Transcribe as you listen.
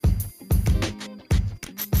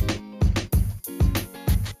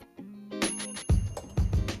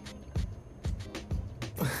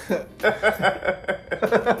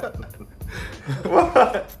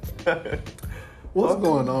What? What's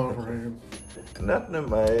going on, friend? Nothing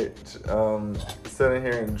much. Sitting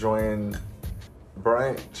here enjoying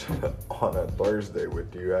brunch on a Thursday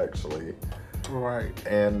with you, actually. Right.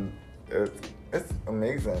 And it's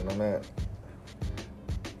amazing. I mean,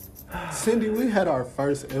 Cindy, we had our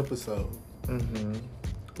first episode. mm-hmm.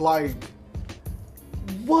 Like,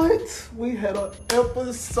 what? We had an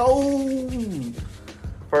episode.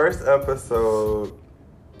 First episode,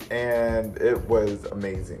 and it was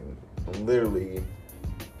amazing. Literally,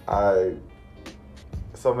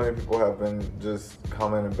 so many people have been just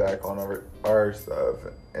commenting back on our stuff,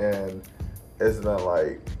 and it's been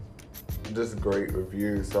like just great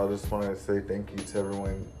reviews. So I just want to say thank you to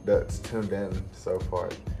everyone that's tuned in so far.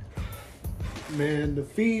 Man, the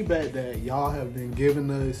feedback that y'all have been giving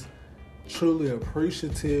us, truly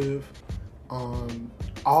appreciative.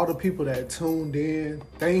 All the people that tuned in,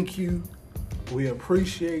 thank you. We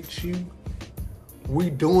appreciate you.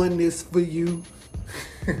 We doing this for you.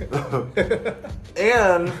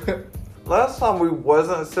 And last time we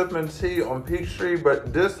wasn't sipping tea on Peachtree,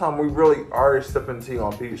 but this time we really are sipping tea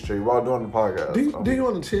on Peachtree while doing the podcast. Do you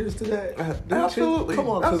want to cheers to that? Absolutely. Come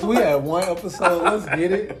on, because we had one episode. Let's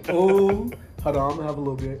get it. Ooh. Hold on, I'm going to have a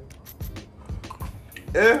little bit.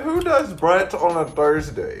 And who does brunch on a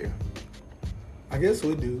Thursday? I guess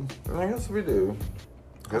we do. I guess we do.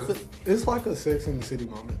 It's like a Sex in the City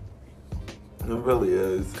moment. It really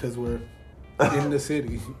is. Because we're in the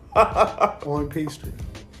city on Peachtree.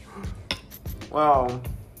 Wow.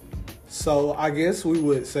 So I guess we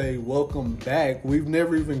would say welcome back. We've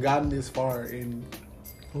never even gotten this far in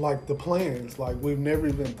like the plans. Like we've never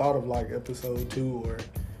even thought of like episode 2 or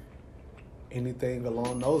anything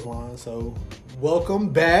along those lines. So welcome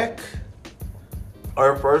back.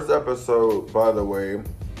 Our first episode, by the way,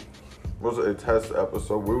 was a test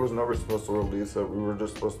episode. We was never supposed to release it. We were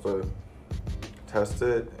just supposed to test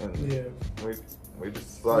it, and Yeah. we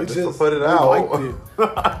just decided to put it out. Liked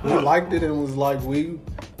it. We liked it and was like, we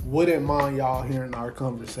wouldn't mind y'all hearing our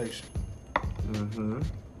conversation. Mm-hmm.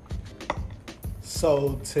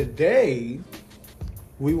 So today,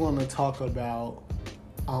 we want to talk about,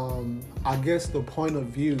 I guess, the point of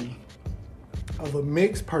view of a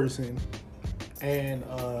mixed person and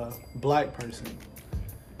a black person.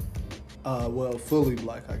 Well, fully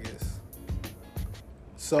black, I guess.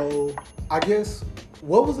 So, I guess,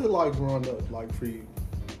 what was it like growing up, like, for you?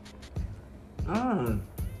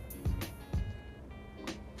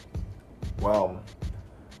 Wow.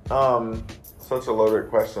 Such a loaded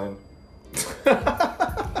question.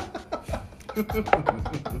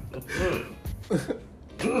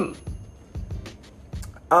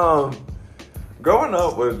 Growing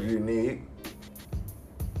up was unique.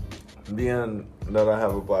 Being that I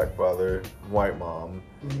have a black father, white mom,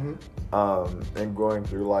 and going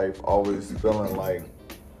through life always feeling like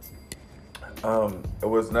it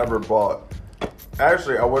was never bought.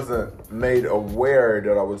 Actually, I wasn't made aware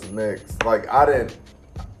that I was mixed. Like I didn't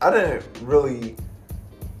really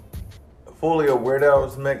fully aware that I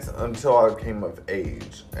was mixed until I came of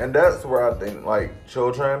age, and that's where I think like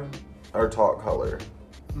children are taught color.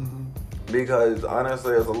 Because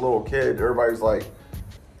honestly, as a little kid, everybody's like,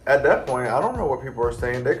 at that point, I don't know what people are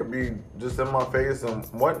saying. They could be just in my face and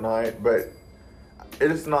whatnot, but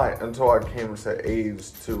it's not until I came to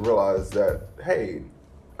age to realize that, hey,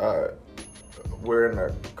 we're in a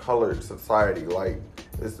colored society. Like,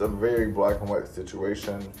 it's a very black and white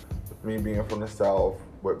situation. With me being from the South,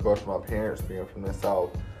 with both my parents being from the South.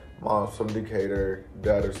 Mom's from Decatur,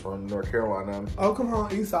 dad is from North Carolina. Oh, come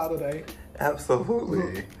on, East Side today.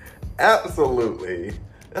 Absolutely. Absolutely.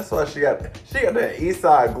 That's why she got that East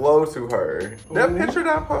Side glow to her. That picture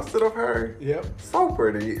that I posted of her, Yep. so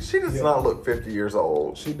pretty. She does not look 50 years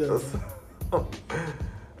old. She does.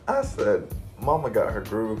 I said, Mama got her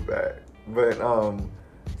groove back. But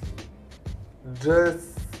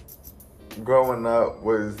just growing up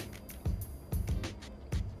was,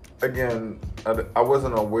 again, I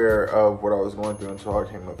wasn't aware of what I was going through until I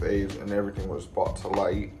came of age, and everything was brought to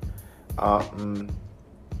light.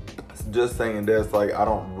 Just saying this, like, I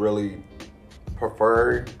don't really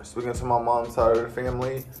prefer speaking to my mom's side of the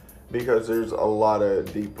family because there's a lot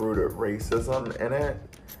of deep-rooted racism in it.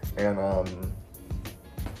 And,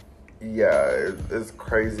 yeah, it's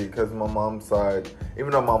crazy because my mom's side, even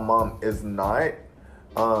though my mom is not,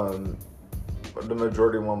 the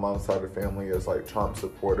majority of my mom's side of the family is, like, Trump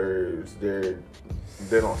supporters. They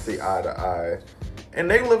don't see eye to eye. And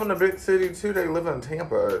they live in a big city, too. They live in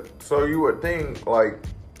Tampa. So you would think, like,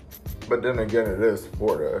 but then again, it is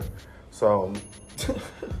Florida. So,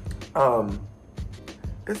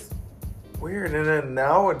 it's weird. And then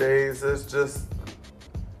nowadays, it's just,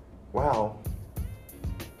 wow.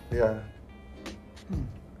 Yeah.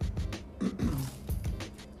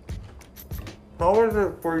 How was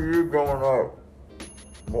it for you growing up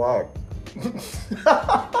black?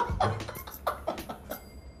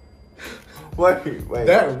 Wait.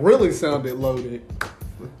 That really sounded loaded.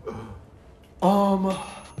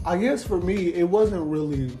 I guess for me, it wasn't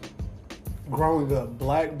really growing up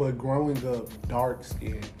black, but growing up dark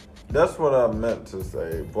skinned. That's what I meant to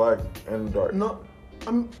say. Black and dark. No,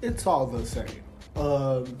 it's all the same.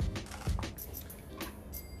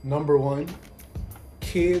 Number one,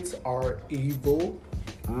 kids are evil.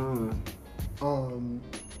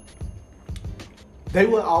 They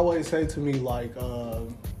would always say to me like,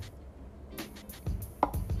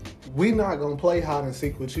 we not gonna play hide and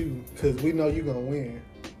seek with you because we know you gonna win.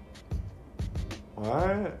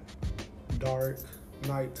 What? Dark,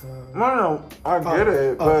 nighttime. No, I get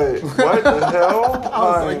it, but what the hell? I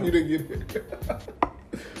was like, you didn't get it.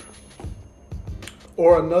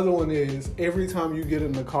 Or another one is, every time you get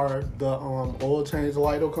in the car, the oil change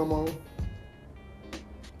light will come on.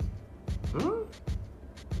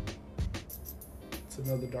 It's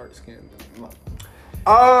another dark skin.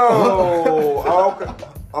 Oh, okay.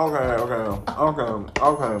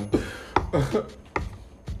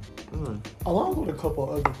 Along with a couple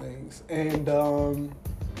other things. And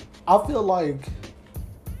I feel like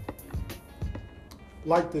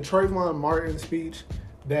the Trayvon Martin speech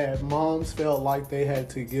that moms felt like they had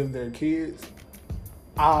to give their kids,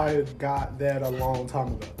 I got that a long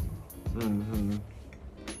time ago. Mm-hmm.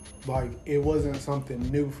 Like, it wasn't something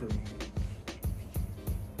new for me.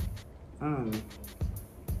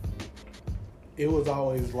 It was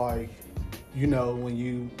always like, you know, when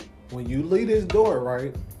you leave this door,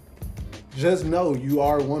 right, just know you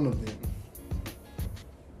are one of them.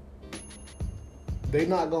 They're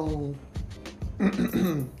not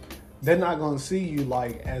gonna see you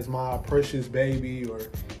like as my precious baby or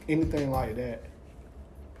anything like that.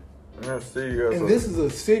 I see you as and this is a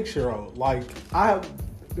 6-year-old. Like, I have,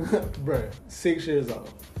 bruh, 6 years old.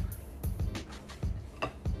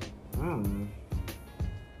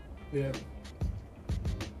 Yeah.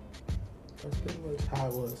 That's pretty much how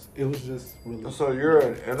it was. It was just really... So you're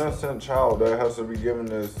an innocent child that has to be given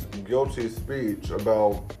this guilty speech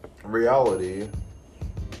about reality.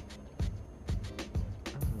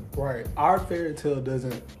 Right. Our fairy tale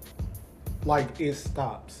doesn't... Like, it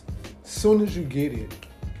stops. As soon as you get it,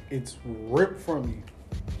 it's ripped from you.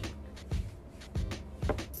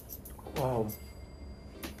 Wow.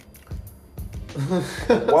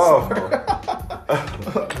 Wow.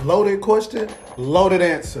 Loaded question, loaded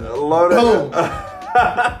answer. Loaded.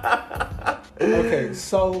 Okay,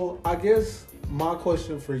 so I guess my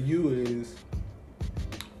question for you is,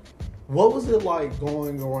 what was it like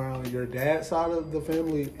going around your dad's side of the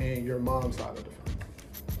family and your mom's side of the family?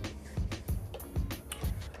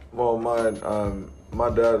 Well, my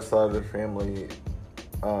dad's side of the family.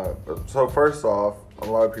 So first off, a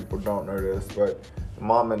lot of people don't know this, but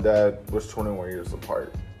mom and dad was 21 years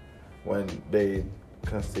apart when they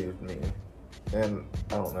conceived me. And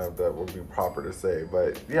I don't know if that would be proper to say,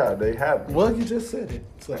 but yeah, they had me. Well, you just said it.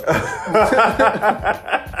 So.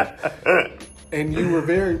 And you were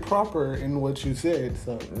very proper in what you said,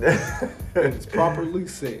 so it's properly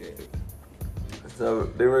said. So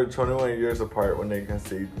they were 21 years apart when they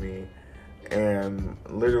conceived me. And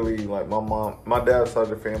literally, like, my dad's side of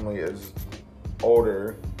the family is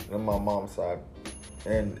older than my mom's side.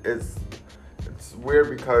 And it's weird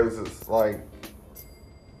because it's like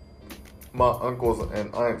my uncles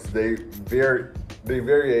and aunts, they vary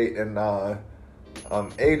in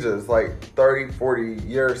ages, like 30, 40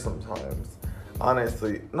 years sometimes.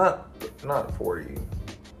 Honestly, not 40.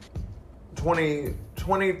 20,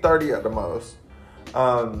 30 at the most.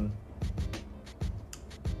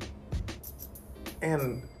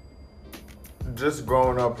 And just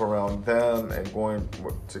growing up around them and going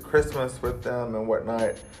to Christmas with them and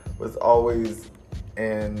whatnot was always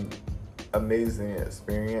an amazing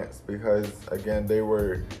experience because, again, they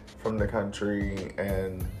were from the country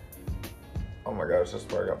and, oh my gosh, that's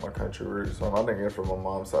where I got my country roots from. I didn't get it from my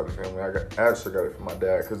mom's side of the family. I actually got it from my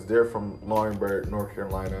dad because they're from Lawrenceburg, North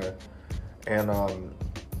Carolina. And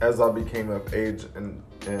as I became of age and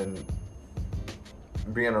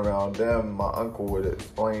being around them, my uncle would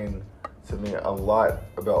explain to me a lot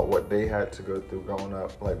about what they had to go through growing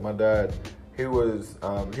up. Like, my dad, he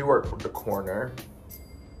worked with the coroner,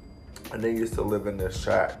 and they used to live in this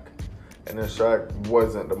shack. And this shack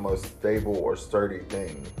wasn't the most stable or sturdy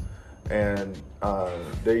thing. And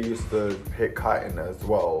they used to pick cotton as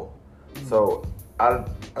well. So I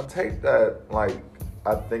take that, like,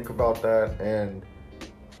 I think about that, and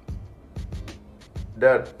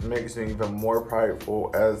that makes me even more prideful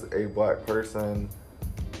as a black person.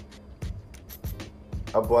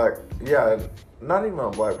 Not even a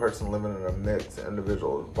black person living in a mixed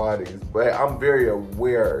individual's bodies, but I'm very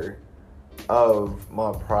aware of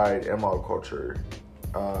my pride and my culture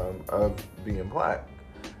of being black.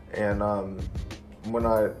 And when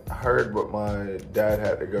I heard what my dad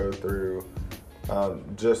had to go through,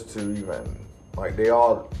 just to even, like, they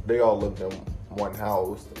all lived in one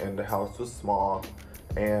house, and the house was small,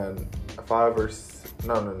 and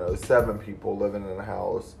 7 people living in a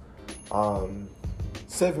house.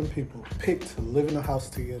 7 people picked to live in a house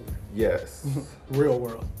together. Yes. Real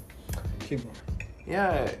world. Keep going.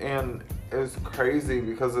 Yeah, and it's crazy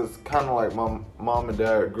because it's kind of like my mom and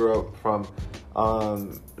dad grew up from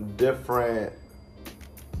different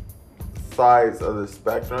sides of the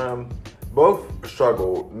spectrum. Both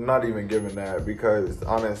struggled, not even giving that, because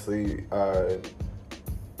honestly,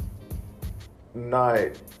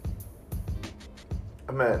 my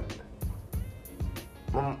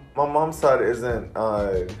mom's side isn't,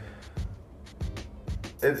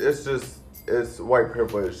 it's white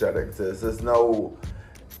privilege that exists. It's no,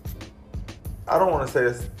 I don't want to say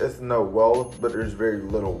it's no wealth, but there's very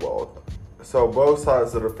little wealth. So both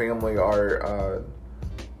sides of the family are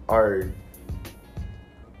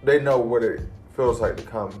they know what it feels like to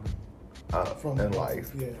come in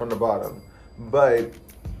life, from the bottom. But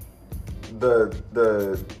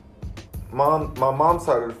my mom's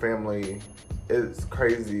side of the family is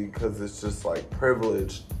crazy because it's just like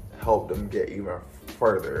privilege helped them get even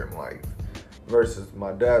further in life, versus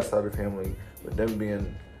my dad's side of the family, with them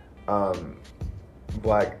being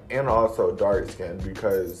black and also dark skinned,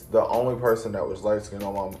 because the only person that was light skinned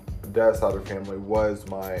on my dad's side of the family was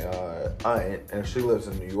my aunt, and she lives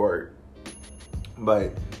in New York.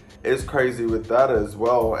 But it's crazy with that as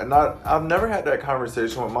well. And I've never had that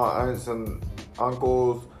conversation with my aunts and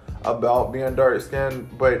uncles about being dark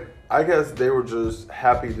skinned, but I guess they were just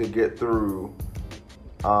happy to get through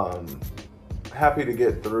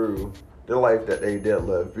the life that they did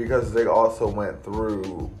live, because they also went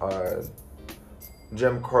through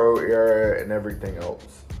Jim Crow era and everything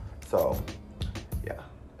else. So yeah.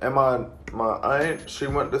 And my aunt, she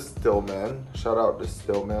went to Stillman. Shout out to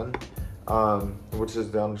Stillman, which is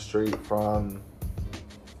down the street from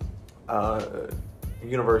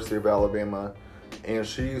University of Alabama. And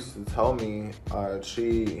she used to tell me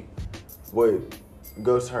she would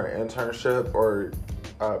go to her internship or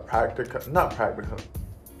not practicum.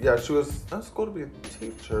 Yeah, she was in school to be a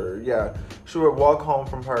teacher. Yeah, she would walk home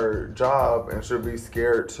from her job and she'd be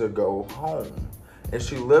scared to go home. And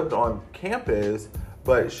she lived on campus,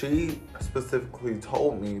 but she specifically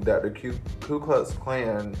told me that the Ku Klux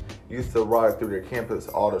Klan used to ride through their campus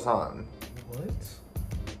all the time. What?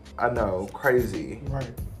 I know, crazy. Right.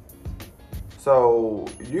 So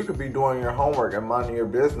you could be doing your homework and minding your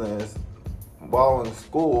business while in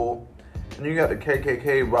school, and you got the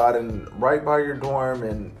KKK riding right by your dorm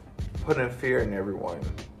and putting fear in everyone.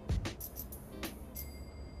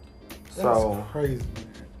 That's crazy,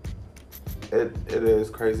 man. It is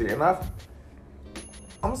crazy. And I'm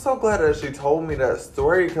so glad that she told me that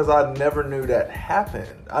story, because I never knew that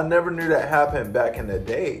happened. I never knew that happened back in the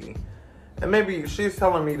day. And maybe she's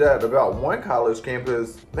telling me that about one college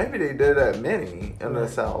campus. Maybe they did at many in the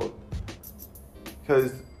South.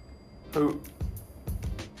 Because who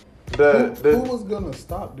was gonna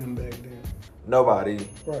stop them back then? Nobody.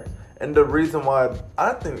 Right. And the reason why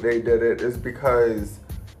I think they did it is because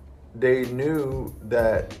they knew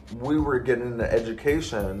that we were getting the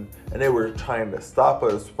education and they were trying to stop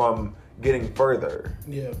us from getting further.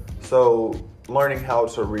 Yeah. So learning how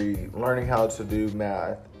to read, learning how to do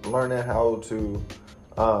math, learning how to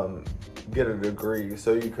get a degree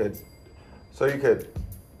so you could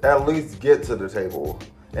at least get to the table.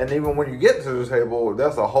 And even when you get to the table,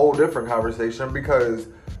 that's a whole different conversation, because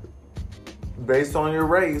based on your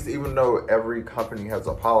race, even though every company has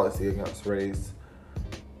a policy against race,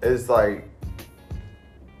 it's like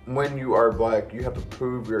when you are black, you have to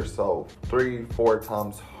prove yourself 3-4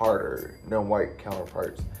 times harder than white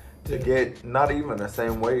counterparts to get not even the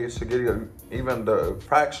same wage, to get even the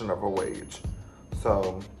fraction of a wage.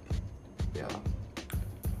 So, yeah.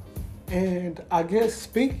 And I guess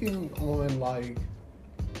speaking on like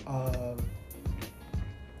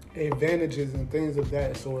advantages and things of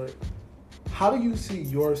that sort, how do you see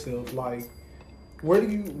yourself? Like, where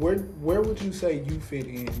would you say you fit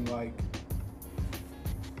in? Like,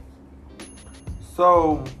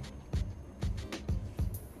 so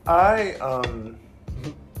I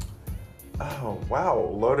oh wow,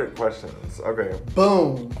 loaded questions. Okay.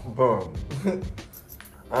 boom.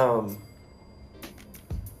 Um,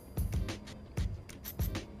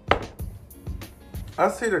 I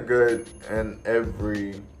see the good in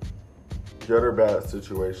every good or bad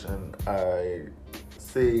situation. I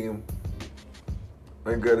see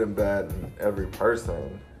the good and bad in every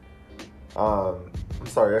person. I'm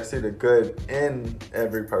sorry, I see the good in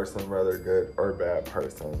every person, whether good or bad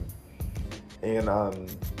person. And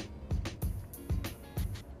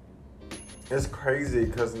it's crazy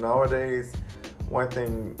because nowadays, one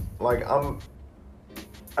thing, like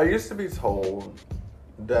I used to be told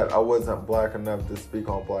that I wasn't black enough to speak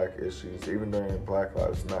on black issues, even during Black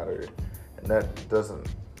Lives Matter. And that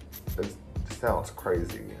it sounds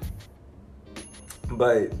crazy.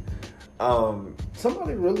 But,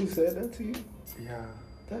 Somebody really said that to you? yeah.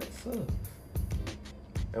 That sucks.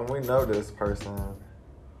 And we know this person.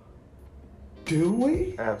 Do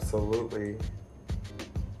we? Absolutely.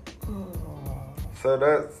 Oh. So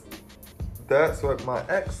that's what my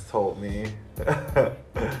ex told me.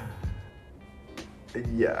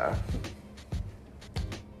 Yeah.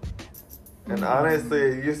 And honestly,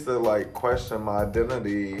 it used to like question my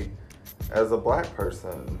identity as a black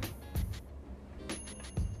person.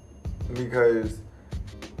 Because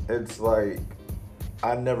it's like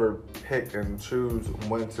I never pick and choose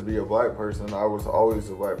when to be a black person. I was always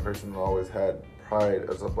a black person and always had pride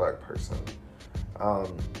as a black person.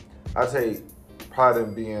 I take pride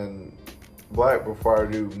in being black before I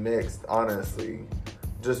do mixed, honestly,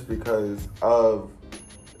 just because of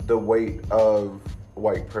the weight of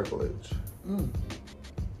white privilege.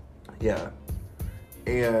 Yeah.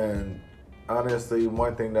 And honestly,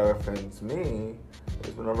 one thing that offends me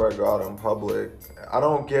is whenever I go out in public, I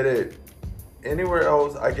don't get it anywhere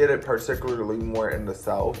else. I get it particularly more in the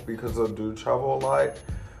South because I do travel a lot.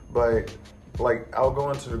 But like, I'll go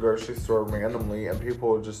into the grocery store randomly and people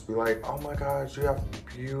will just be like, oh my gosh, you have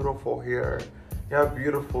beautiful hair, you have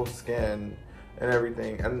beautiful skin and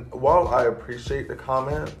everything. And while I appreciate the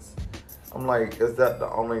comments, I'm like, is that the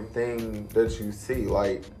only thing that you see?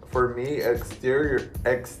 Like, for me,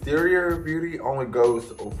 exterior beauty only goes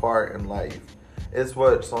so far in life. It's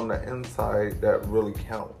what's on the inside that really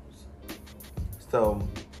counts. So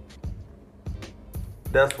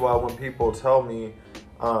that's why when people tell me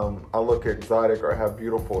I look exotic or have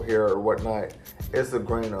beautiful hair or whatnot, it's a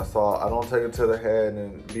grain of salt. I don't take it to the head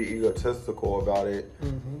and be egotistical about it.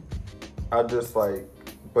 Mm-hmm. I just like,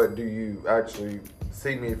 but do you actually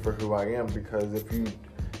see me for who I am? Because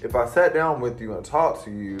if I sat down with you and talked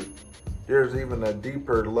to you, there's even a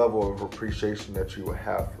deeper level of appreciation that you would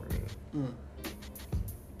have for me.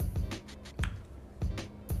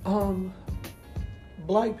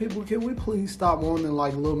 Black people, can we please stop wanting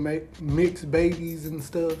like little mixed babies and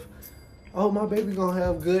stuff? Oh, my baby gonna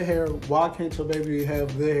have good hair. Why can't your baby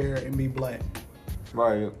have good hair and be black?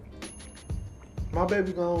 Right. My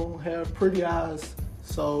baby gonna have pretty eyes,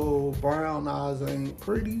 so brown eyes ain't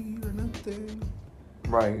pretty or nothing.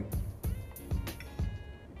 Right.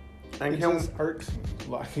 And It just irks me.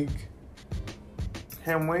 Like,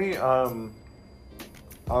 can we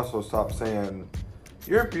also stop saying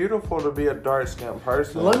you're beautiful to be a dark-skinned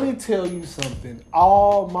person? let me tell you something.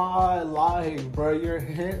 All my life, bro, you're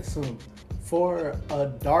handsome for a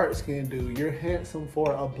dark-skinned dude. You're handsome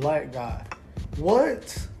for a black guy.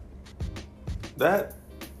 What? That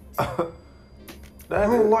I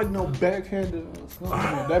don't like no backhanded.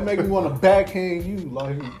 That make me want to backhand you.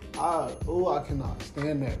 Like, I cannot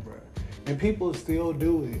stand that, bro. And people still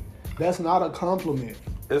do it. That's not a compliment.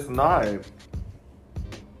 It's not.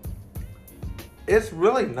 It's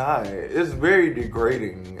really not. It's very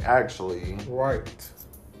degrading, actually. Right.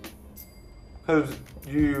 Because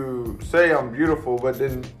you say I'm beautiful, but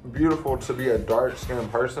then beautiful to be a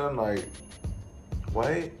dark-skinned person, like,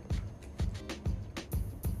 what?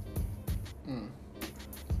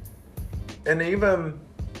 And even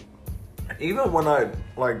when I,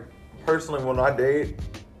 like, personally, when I date,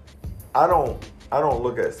 I don't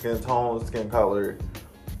look at skin tone, skin color.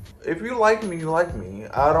 If you like me, you like me.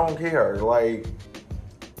 I don't care. Like,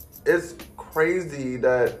 it's crazy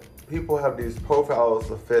that people have these profiles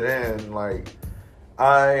to fit in. Like,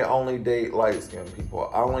 I only date light-skinned people.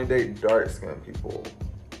 I only date dark-skinned people.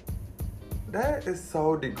 That is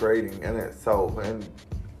so degrading in itself. And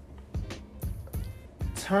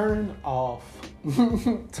Turn off.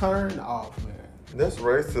 Turn off, man. this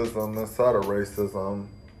racism inside of racism.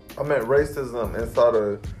 I meant racism inside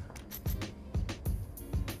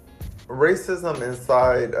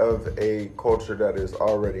of a culture that is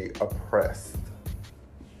already oppressed.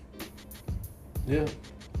 Yeah.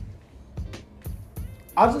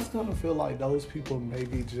 I just kind of feel like those people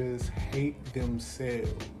maybe just hate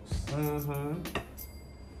themselves. Mm-hmm.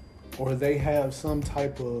 or they have some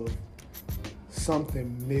type of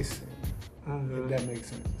something missing. If that makes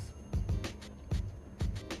sense.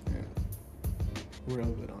 Yeah. Real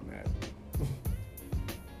good on that.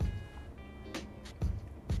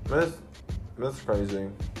 That's crazy.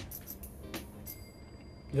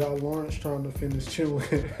 Y'all, Lawrence trying to finish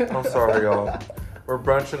chewing. I'm sorry, y'all. We're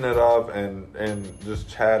brunching it up and just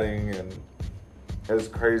chatting, and it's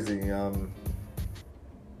crazy.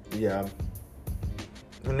 Yeah.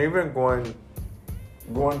 And even going to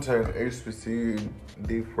an HBCU,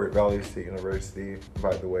 Fort Valley State University,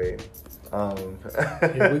 by the way.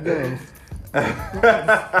 Here we go.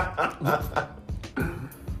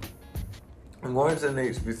 Going to an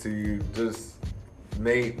HBCU just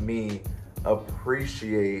made me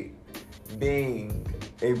appreciate being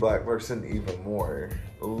a black person even more.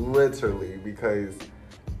 Literally, because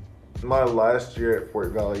my last year at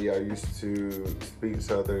Fort Valley, I used to speak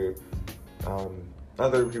to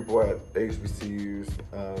other people at HBCUs,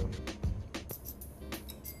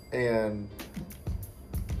 and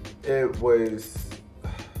it was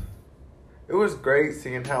great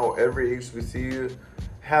seeing how every HBCU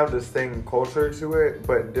have the same culture to it,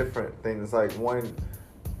 but different things. Like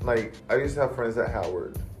I used to have friends at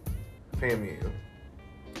Howard, FAMU,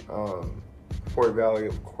 Fort Valley,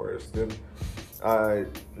 of course. Then I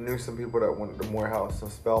knew some people that went to Morehouse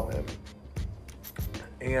and Spelman.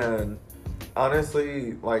 And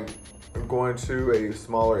honestly, like, going to a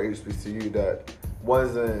smaller HBCU that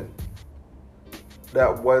wasn't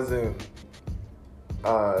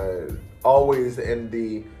always in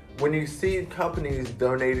the... When you see companies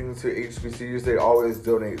donating to HBCUs, they always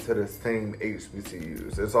donate to the same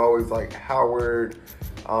HBCUs. It's always like Howard,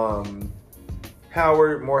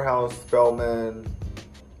 Morehouse, Spelman,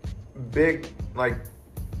 big, like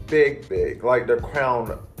the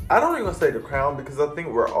Crown. I don't even say the Crown because I think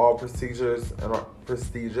we're all prestigious in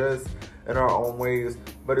our own ways.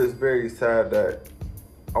 But it's very sad that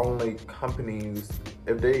only companies,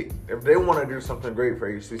 if they want to do something great for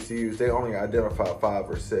HBCUs, they only identify 5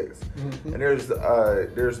 or 6, and there's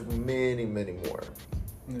many more,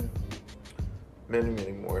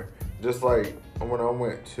 many more. Just like when I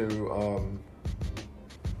went to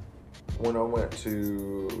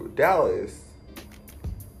Dallas,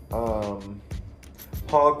 Paul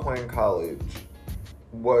Quinn College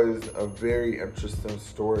was a very interesting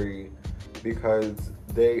story because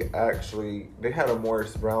they had a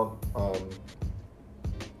Morris Brown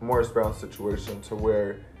situation to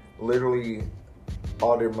where literally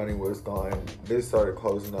all their money was gone. They started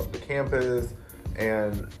closing up the campus,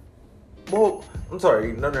 and no.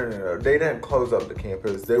 They didn't close up the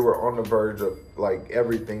campus. They were on the verge of like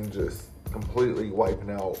everything just completely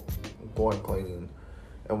wiping out, going clean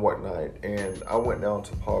and whatnot. And I went down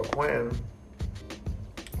to Paul Quinn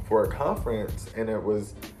for a conference, and it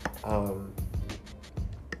was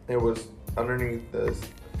underneath this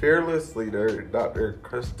fearless leader, Dr.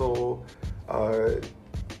 Crystal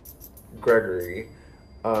Gregory,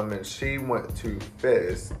 and she went to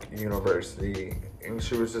Fisk University, and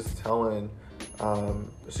she was just having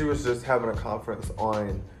a conference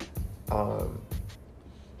on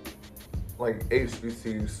like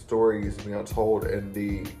HBCU stories being told in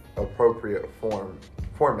the appropriate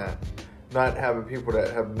format, not having people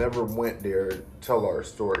that have never went there tell our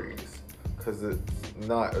stories. Because it's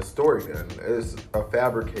not a story then, it's a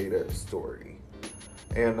fabricated story.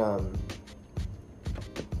 And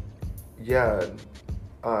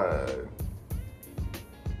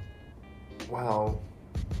wow.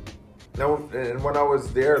 Now, and when I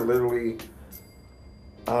was there, literally,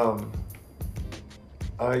 I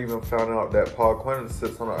even found out that Paul Quinn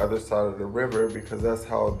sits on the other side of the river because that's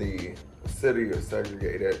how the city is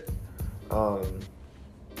segregated.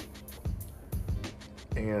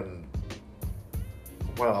 And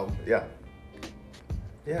wow, yeah.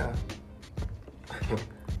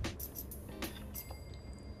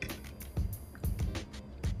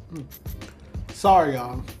 Sorry,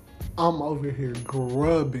 y'all. I'm over here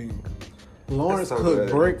grubbing. Lawrence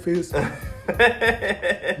cooked breakfast.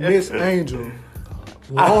 Miss Angel.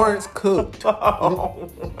 Lawrence cooked.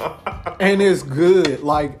 And it's good.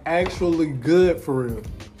 Like, actually good for real.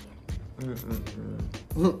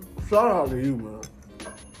 Shout out to you, man.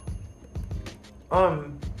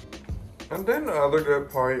 And then the other good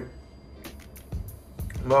part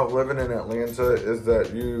about living in Atlanta is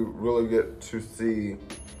that you really get to see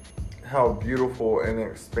how beautiful and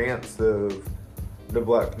expansive the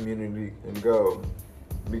black community can go.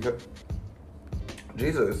 Because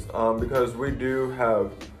we do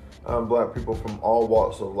have black people from all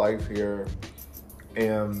walks of life here,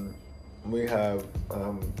 and we have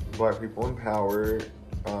black people in power,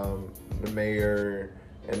 the mayor,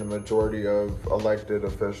 and the majority of elected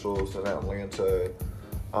officials in Atlanta.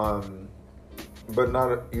 But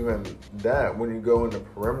not even that. When you go in the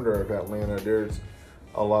perimeter of Atlanta, there's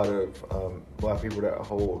a lot of black people that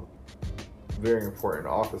hold very important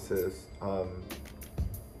offices.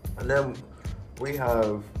 And then we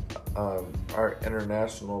have our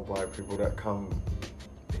international black people that come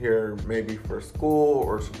here maybe for school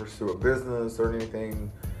or to pursue a business or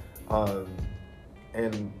anything.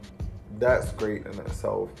 And that's great in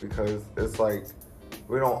itself because it's like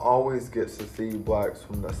we don't always get to see blacks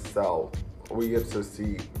from the South. We get to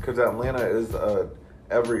see, because Atlanta is a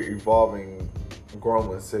ever evolving,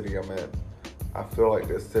 growing city. I mean, I feel like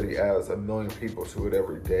this city adds 1 million people to it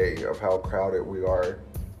every day of how crowded we are.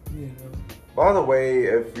 Yeah. By the way,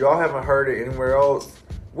 if y'all haven't heard it anywhere else,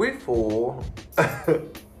 we full.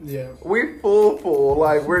 Yeah. We full.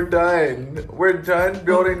 Like, we're done. We're done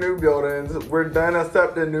building new buildings. We're done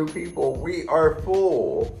accepting new people. We are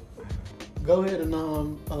full. Go ahead and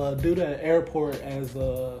do that airport as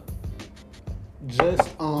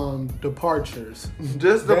just departures.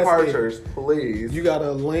 Just That's departures, it. please. You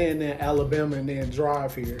gotta land in Alabama and then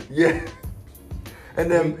drive here. Yeah. And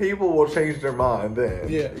then people will change their mind then.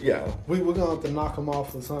 Yeah. We're gonna have to knock them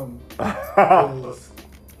off or something. 'Cause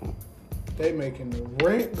they making the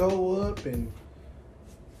rent go up and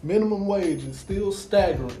minimum wage is still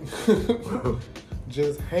staggering.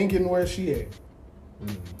 Just hanging where she at.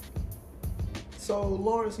 Mm. So,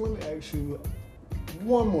 Lawrence, let me ask you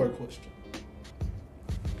one more question.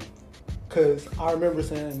 Because I remember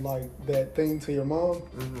saying, like, that thing to your mom.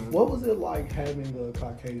 Mm-hmm. What was it like having a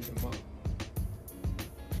Caucasian mom?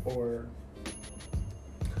 Or...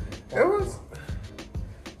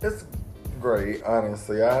 It's great,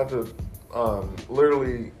 honestly. I had to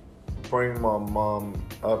literally bring my mom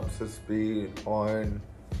up to speed on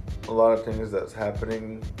a lot of things that's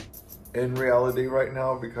happening in reality right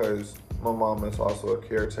now because my mom is also a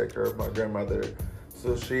caretaker of my grandmother.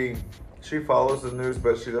 So she follows the news,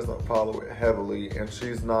 but she doesn't follow it heavily, and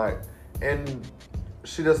she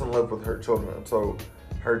doesn't live with her children. So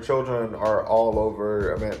her children are all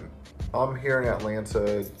over. I mean, I'm here in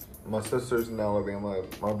Atlanta. My sister's in Alabama.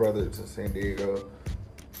 My brother's in San Diego.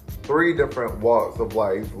 3 different walks of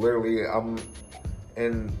life. Literally, I'm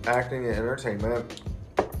in acting and entertainment.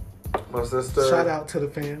 My sister... Shout out to the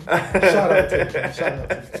fam. Shout out to the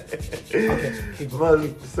fam. Okay,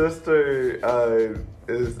 my sister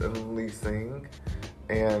is in leasing,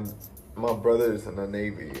 and my brother is in the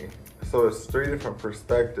Navy. So it's 3 different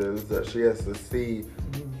perspectives that she has to see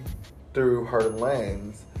through her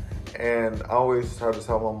lens. And I always try to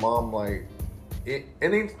tell my mom, like,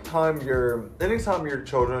 anytime your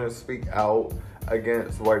children speak out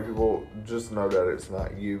against white people, just know that it's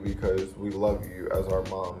not you, because we love you as our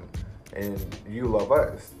mom and you love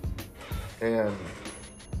us. And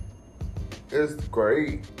it's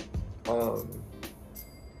great.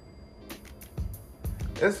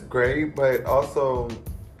 It's great, but also,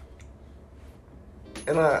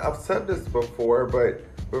 and I've said this before, but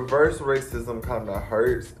reverse racism kind of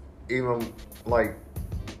hurts, even like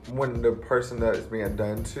when the person that is being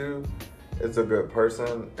done to is a good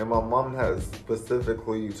person. And my mom has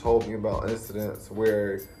specifically told me about incidents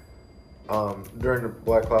where during the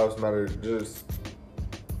Black Lives Matter, just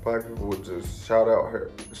black people would just shout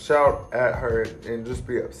at her and just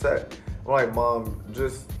be upset. I'm like, Mom,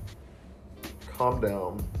 just calm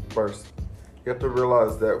down first. You have to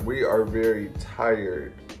realize that we are very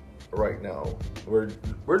tired right now. We're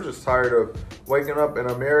just tired of waking up, and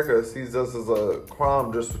America sees us as a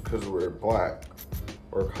crime just because we're black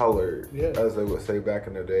or colored, as they would say back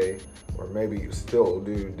in the day, or maybe still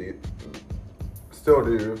do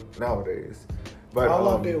nowadays. But all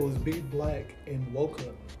I did was be black and woke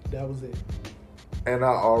up. That was it. And I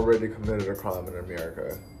already committed a crime in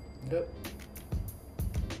America. Yep.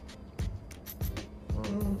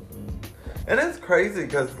 Mm-hmm. And it's crazy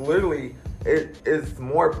because literally it is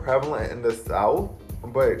more prevalent in the South.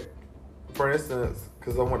 But for instance,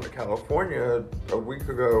 because I went to California a week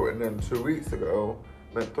ago and then 2 weeks ago,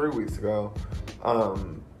 then 3 weeks ago,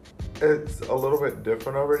 it's a little bit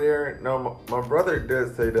different over there. Now, my brother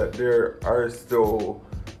did say that there are still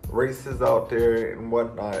races out there and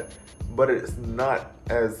whatnot, but it's not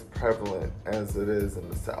as prevalent as it is in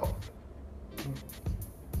the South.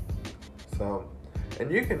 So, and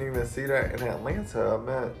you can even see that in Atlanta,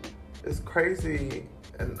 man. It's crazy,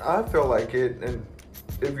 and I feel like it, and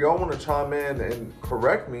if y'all want to chime in and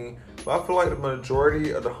correct me, but I feel like the majority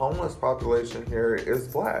of the homeless population here is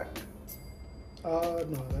black.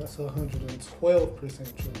 No, that's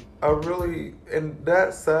 112% true. And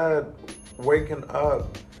that's sad, waking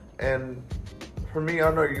up and for me,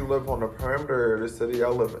 I know you live on the perimeter of the city. I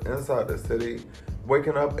live inside the city.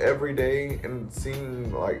 Waking up every day and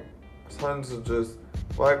seeing like tons of just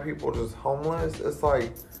black people just homeless. It's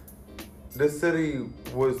like this city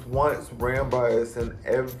was once ran by us in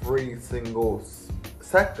every single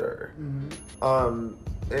sector.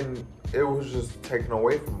 And it was just taken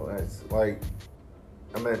away from us. Like,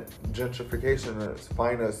 I mean, gentrification in its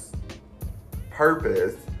finest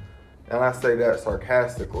purpose, and I say that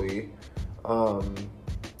sarcastically.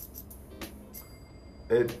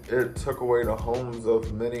 It took away the homes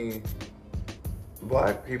of many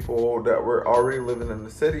black people that were already living in the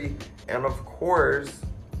city, and of course,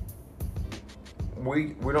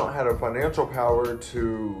 we don't have the financial power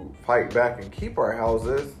to fight back and keep our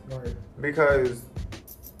houses, Right. because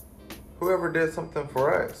whoever did something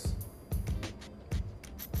for us.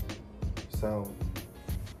 So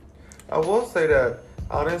I will say that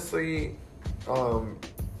honestly,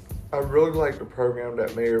 I really like the program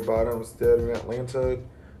that Mayor Bottoms did in Atlanta,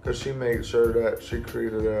 because she made sure that she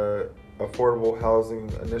created a affordable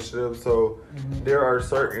housing initiative. So there are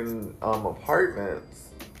certain apartments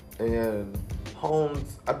and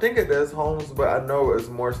homes. I think it is homes, but I know it's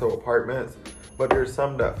more so apartments. But there's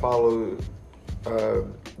some that follow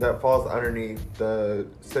that falls underneath the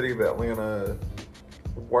City of Atlanta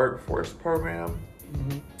workforce program,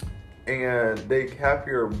 and they cap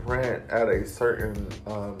your rent at a certain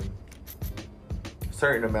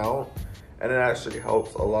amount, and it actually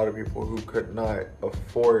helps a lot of people who could not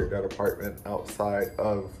afford that apartment outside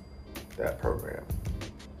of that program.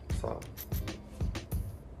 So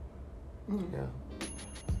yeah.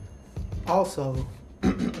 Also,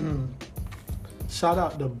 shout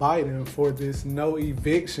out to Biden for this no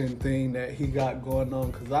eviction thing that he got going on,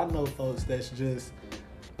 because I know folks that's just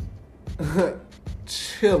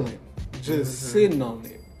chilling, just sitting on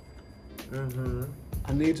it.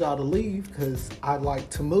 I need y'all to leave because I'd like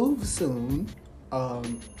to move soon.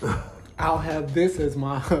 I'll have this as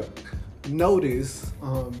my notice.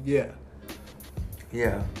 Yeah.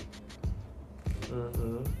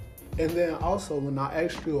 And then also, when I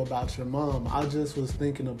asked you about your mom, I just was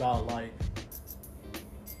thinking about, like,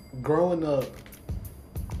 growing up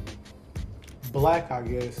black, I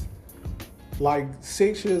guess. Like,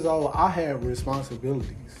 6 years old, I had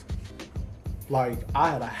responsibilities. Like, I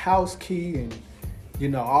had a house key and, you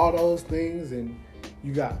know, all those things. And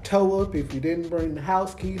you got toe up if you didn't bring the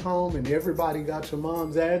house key home. And everybody got your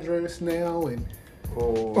mom's address now. And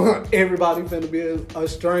everybody finna be a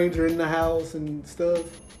stranger in the house and stuff.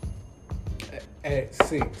 At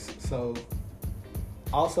 6. So,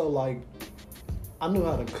 also, like, I knew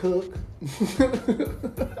how to cook.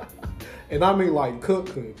 And I mean, like, cook.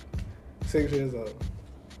 6 years old.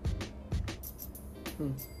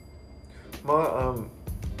 My,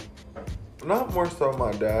 not more so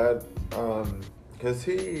my dad, because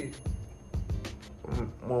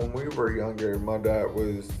when we were younger, my dad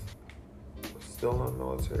was still in the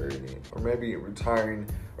military, or maybe retiring,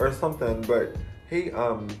 or something, but he,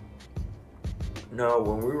 no,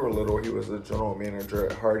 when we were little, he was a general manager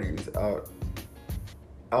at Hardee's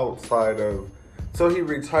outside of, so he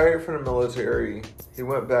retired from the military. He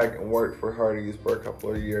went back and worked for Hardee's for a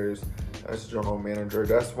couple of years as general manager.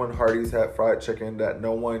 That's when Hardee's had fried chicken that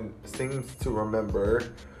no one seems to remember.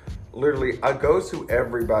 Literally, I go to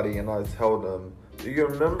everybody and I tell them, do you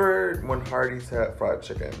remember when Hardee's had fried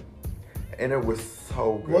chicken? And it was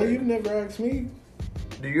so good. Well, you've never asked me.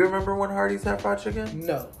 Do you remember when Hardee's had fried chicken?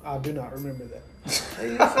 No, I do not remember that. It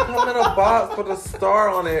used to come in a box with a star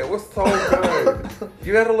on it. It was so good.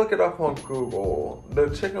 You had to look it up on Google. The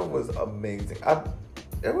chicken was amazing.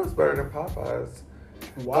 It was better than Popeyes.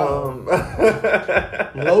 Wow.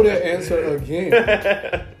 Loaded answer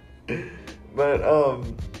again. But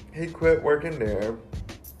he quit working there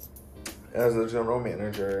as a general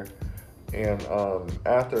manager, and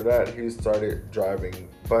after that he started driving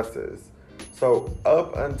buses. So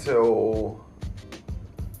up until,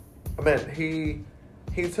 he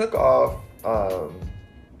took off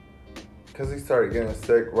because he started getting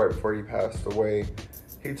sick right before he passed away.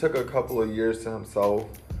 He took a couple of years to himself,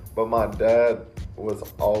 but my dad was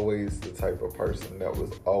always the type of person that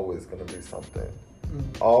was always going to be something.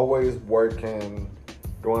 Always working,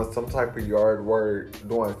 doing some type of yard work,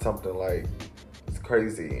 doing something like, it's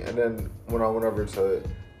crazy. And then when I went over to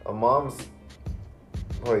a mom's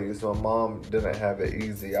place, my mom didn't have it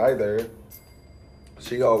easy either.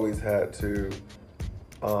 She always had to,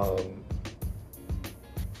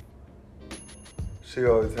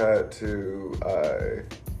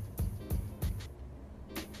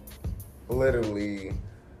 literally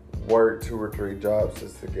work 2 or 3 jobs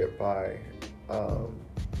just to get by.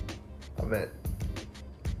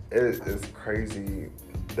 it is crazy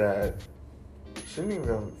that she didn't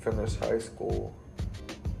even finish high school.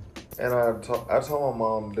 And I tell my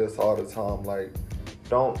mom this all the time, like,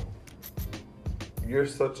 you're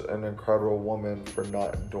such an incredible woman for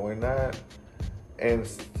not doing that and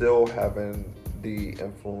still having the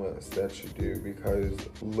influence that you do, because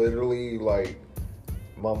literally, like,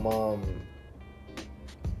 my mom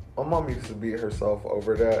used to beat herself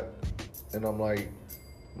over that, and I'm like,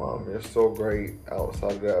 Mom, you're so great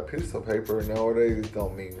outside of that. A piece of paper nowadays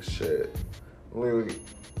don't mean shit.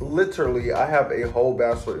 Literally, I have a whole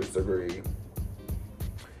bachelor's degree,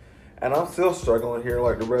 and I'm still struggling here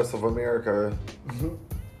like the rest of America.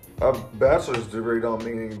 A bachelor's degree don't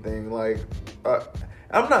mean anything. Like,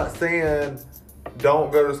 I'm not saying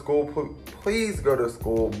don't go to school. Please go to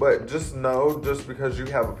school, but just know, just because you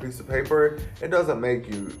have a piece of paper, it doesn't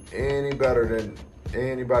make you any better than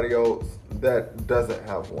anybody else that doesn't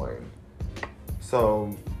have one.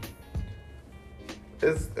 So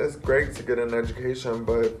it's great to get an education,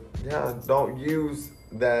 but yeah, don't use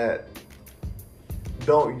that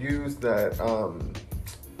don't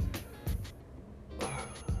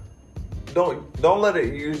let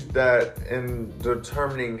it use that in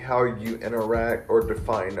determining how you interact or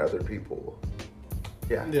define other people.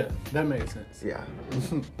 Yeah, that makes sense. Yeah.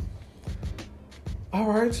 All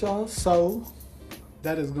right, y'all, so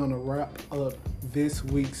that is gonna wrap up this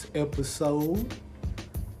week's episode.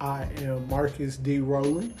 I am Marcus D.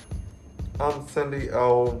 Rowland. I'm Cindy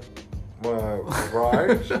L.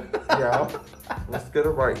 Raj. Yeah. Let's get it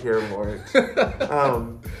right here, Lloyd.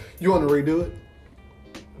 You want to redo it?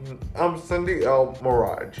 I'm Cindy L.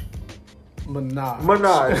 Mirage.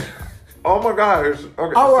 Minaj. Oh my gosh.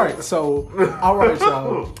 Okay. All right, so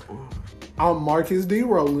I'm Marcus D.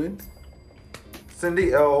 Rowland.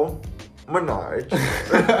 Cindy L. Minaj.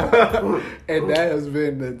 And that has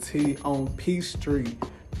been the Tea on Peach Street.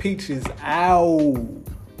 Peaches out.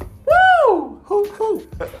 Woo! Hoop,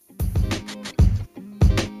 hoop.